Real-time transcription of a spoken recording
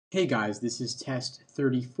Hey guys, this is test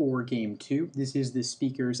 34 game 2. This is the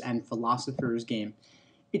speakers and philosophers game.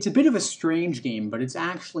 It's a bit of a strange game, but it's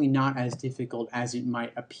actually not as difficult as it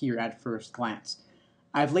might appear at first glance.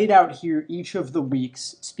 I've laid out here each of the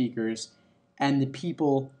week's speakers and the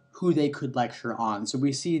people who they could lecture on. So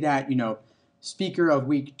we see that, speaker of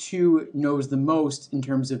week 2 knows the most in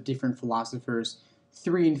terms of different philosophers.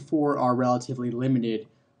 3 and 4 are relatively limited.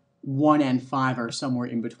 1 and 5 are somewhere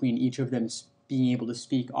in between, each of them being able to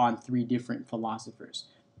speak on 3 different philosophers.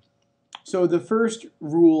 So the first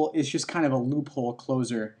rule is just kind of a loophole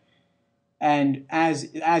closer, and as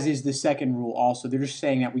is the second rule also. They're just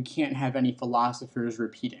saying that we can't have any philosophers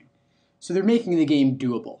repeating. So they're making the game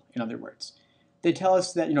doable, in other words. They tell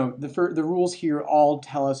us that, the rules here all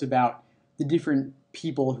tell us about the different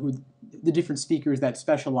people the different speakers that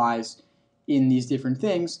specialize in these different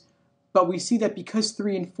things, but we see that because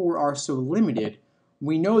 3 and 4 are so limited,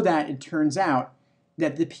 we know that it turns out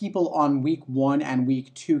that the people on week 1 and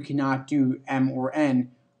week 2 cannot do M or N,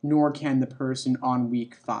 nor can the person on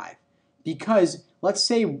week 5. Because, let's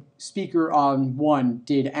say speaker on 1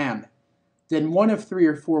 did M, then one of 3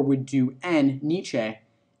 or 4 would do N, Nietzsche,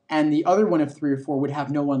 and the other one of 3 or 4 would have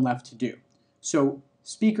no one left to do. So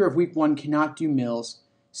speaker of week 1 cannot do Mills,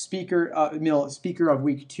 speaker of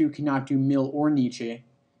week 2 cannot do Mill or Nietzsche,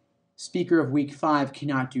 speaker of week 5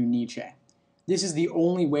 cannot do Nietzsche. This is the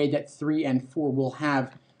only way that 3 and 4 will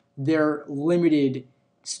have their limited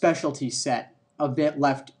specialty set of it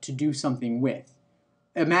left to do something with.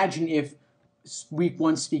 Imagine if week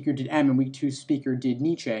 1 speaker did M and week 2 speaker did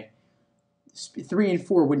Nietzsche. 3 and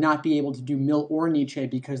 4 would not be able to do Mill or Nietzsche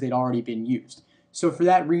because they'd already been used. So for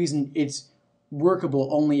that reason, it's workable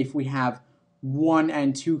only if we have 1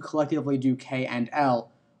 and 2 collectively do K and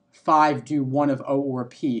L, 5 do one of O or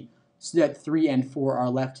P, so that 3 and 4 are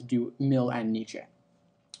left to do Mill and Nietzsche.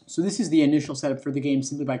 So this is the initial setup for the game,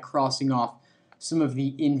 simply by crossing off some of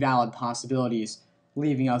the invalid possibilities,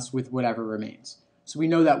 leaving us with whatever remains. So we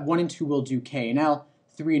know that 1 and 2 will do K and L,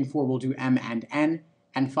 3 and 4 will do M and N,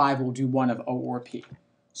 and 5 will do one of O or P.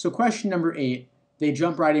 So question number 8, they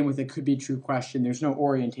jump right in with a could be true question. There's no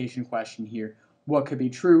orientation question here. What could be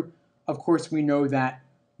true? Of course, we know that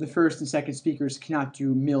the first and second speakers cannot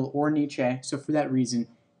do Mill or Nietzsche, so for that reason,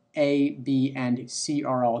 A, B, and C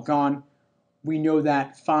are all gone. We know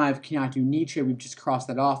that 5 cannot do Nietzsche. We've just crossed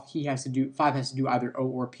that off. 5 has to do either O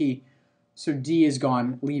or P. So D is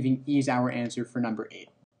gone, leaving E is our answer for number 8.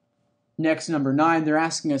 Next, number 9, they're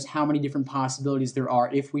asking us how many different possibilities there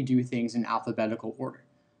are if we do things in alphabetical order.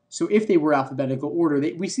 So if they were alphabetical order,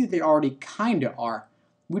 we see that they already kind of are.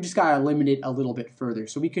 We just got to limit it a little bit further.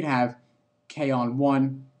 So we could have K on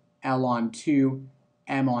 1, L on 2,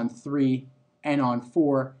 M on 3, N on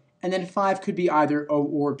 4, and then 5 could be either O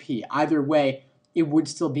or P. Either way, it would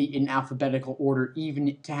still be in alphabetical order,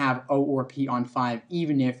 even to have O or P on 5,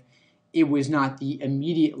 even if it was not the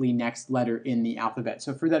immediately next letter in the alphabet.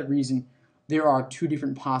 So for that reason, there are 2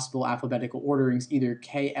 different possible alphabetical orderings, either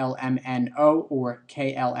KLMNO or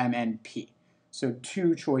KLMNP. So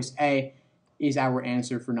 2, choice A, is our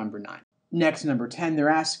answer for number 9. Next, number 10, they're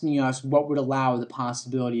asking us what would allow the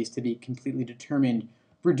possibilities to be completely determined,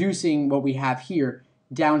 reducing what we have here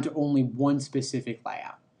down to only one specific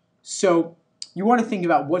layout. So you want to think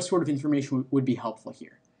about what sort of information would be helpful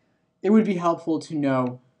here. It would be helpful to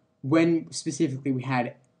know when specifically we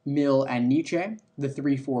had Mill and Nietzsche, the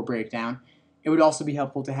 3-4 breakdown. It would also be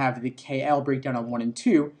helpful to have the KL breakdown on 1 and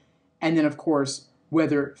 2, and then of course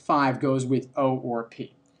whether 5 goes with O or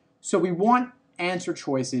P. So we want answer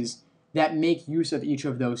choices that make use of each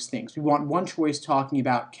of those things. We want one choice talking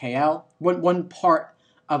about KL, one part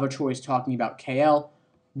of a choice talking about KL,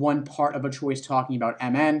 one part of a choice talking about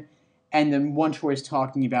MN, and then one choice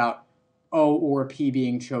talking about O or P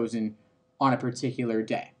being chosen on a particular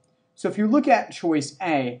day. So if you look at choice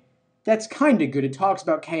A, that's kind of good. It talks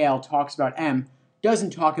about KL, talks about M,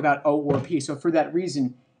 doesn't talk about O or P. So for that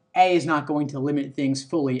reason, A is not going to limit things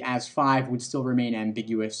fully, as 5 would still remain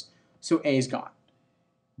ambiguous. So A is gone.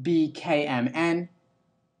 B, K, M, N.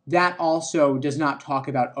 That also does not talk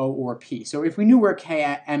about O or P. So if we knew where K,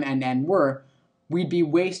 M, and N were, we'd be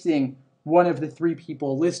wasting one of the 3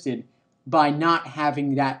 people listed by not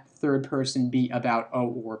having that third person be about O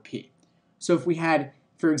or P. So if we had,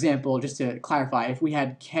 for example, just to clarify, if we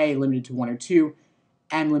had K limited to 1 or 2,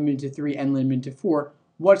 M limited to 3, N limited to 4,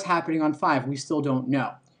 what's happening on 5? We still don't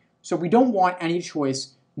know. So we don't want any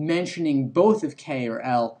choice mentioning both of K or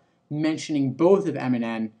L, mentioning both of M and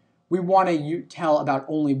N. We want to tell about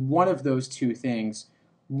only one of those 2 things,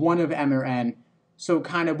 one of M or N. So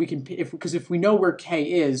kind of we can, because if we know where K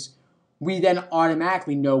is, we then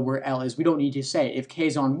automatically know where L is. We don't need to say. If K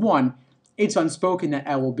is on 1, it's unspoken that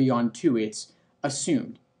L will be on 2. It's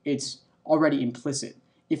assumed. It's already implicit.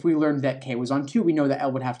 If we learned that K was on 2, we know that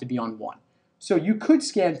L would have to be on 1. So you could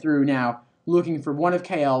scan through now looking for 1 of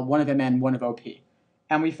KL, 1 of MN, 1 of OP.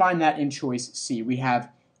 And we find that in choice C. We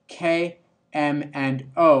have K, M, and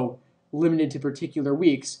O limited to particular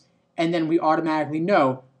weeks, and then we automatically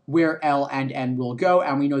know where L and N will go,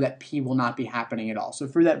 and we know that P will not be happening at all. So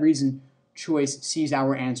for that reason, choice C is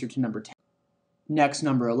our answer to number 10. Next,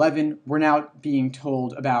 number 11, we're now being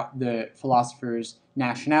told about the philosophers'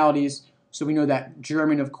 nationalities. So we know that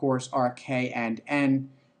German, of course, are K and N.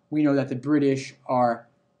 We know that the British are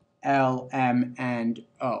L, M, and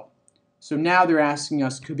O. So now they're asking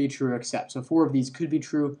us could be true or except. So 4 of these could be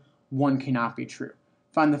true, 1 cannot be true.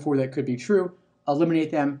 Find the 4 that could be true,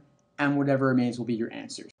 eliminate them, and whatever remains will be your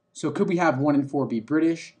answers. So could we have 1 and 4 be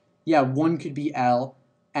British? Yeah, 1 could be L,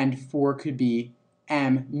 and 4 could be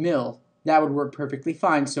M, Mill. That would work perfectly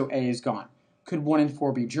fine, so A is gone. Could 1 and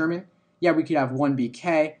 4 be German? Yeah, we could have 1 be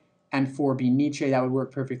K, and 4 be Nietzsche. That would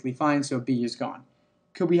work perfectly fine, so B is gone.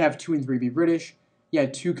 Could we have 2 and 3 be British? Yeah,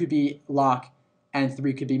 2 could be Locke, and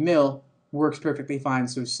 3 could be Mill. Works perfectly fine,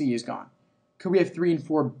 so C is gone. Could we have 3 and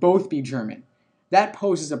 4 both be German? That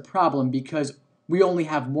poses a problem because we only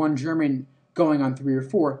have 1 German going on 3 or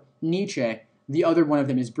 4, Nietzsche. The other one of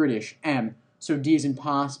them is British, M. So D is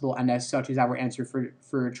impossible, and as such is our answer for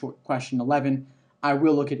question 11. I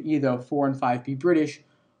will look at E though. 4 and 5 be British.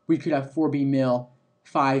 We could have 4 be Mill,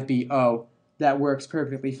 5 be O. That works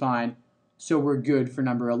perfectly fine, so we're good for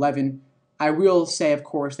number 11. I will say, of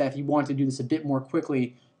course, that if you want to do this a bit more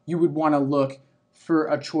quickly, you would want to look for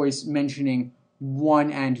a choice mentioning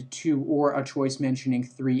 1 and 2 or a choice mentioning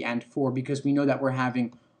 3 and 4 because we know that we're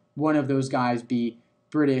having one of those guys be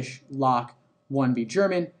British, Locke, 1 be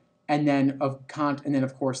German, and then of Kant, and then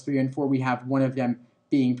of course 3 and 4 we have one of them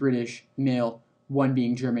being British, Mill, 1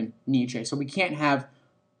 being German, Nietzsche. So we can't have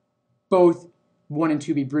both 1 and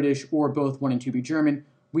 2 be British or both 1 and 2 be German.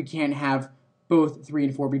 We can't have both 3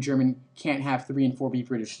 and 4 be German, can't have 3 and 4 be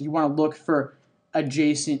British. So you want to look for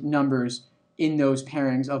adjacent numbers in those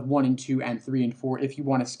pairings of 1 and 2 and 3 and 4 if you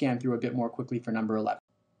want to scan through a bit more quickly for number 11.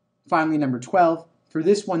 Finally, number 12. For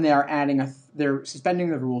this one, they're suspending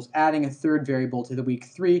the rules, adding a third variable to the week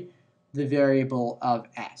 3, the variable of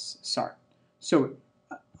S. So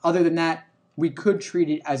other than that, we could treat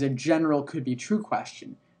it as a general could be true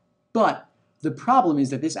question. But the problem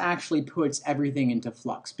is that this actually puts everything into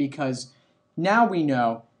flux because now we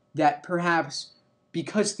know that perhaps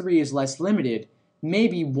because 3 is less limited,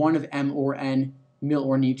 maybe 1 of M or N, Mill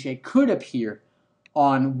or Nietzsche could appear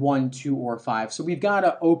on 1, 2, or 5. So we've got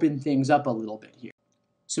to open things up a little bit here.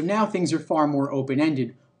 So now things are far more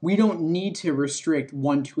open-ended. We don't need to restrict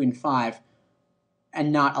 1, 2, and 5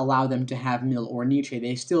 and not allow them to have Mill or Nietzsche.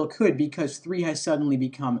 They still could because 3 has suddenly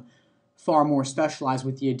become far more specialized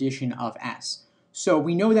with the addition of S. So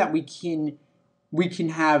we know that we can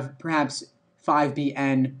have perhaps 5 be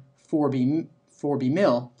N, 4 be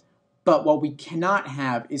Mill, but what we cannot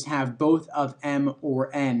have is have both of M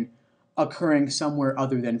or N occurring somewhere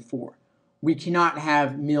other than 4. We cannot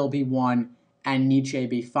have Mill be 1 and Nietzsche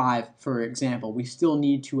be 5, for example. We still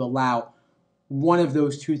need to allow one of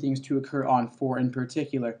those two things to occur on 4 in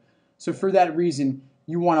particular. So for that reason,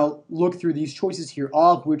 you want to look through these choices here,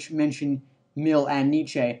 all of which mention Mill and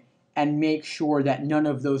Nietzsche, and make sure that none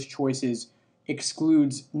of those choices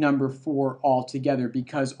excludes number 4 altogether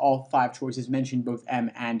because all 5 choices mention both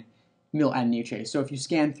M and Mill and Nietzsche. So if you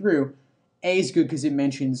scan through, A is good because it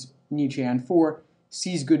mentions Nietzsche on 4,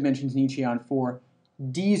 C is good, mentions Nietzsche on 4,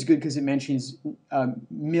 D is good because it mentions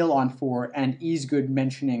Mill on 4, and E is good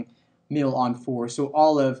mentioning Mill on 4. So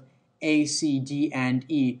all of A, C, D, and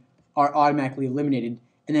E are automatically eliminated,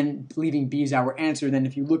 and then leaving B as our answer. Then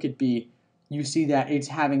if you look at B, you see that it's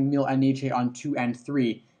having Mill and Nietzsche on 2 and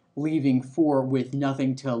 3, leaving 4 with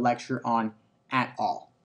nothing to lecture on at all.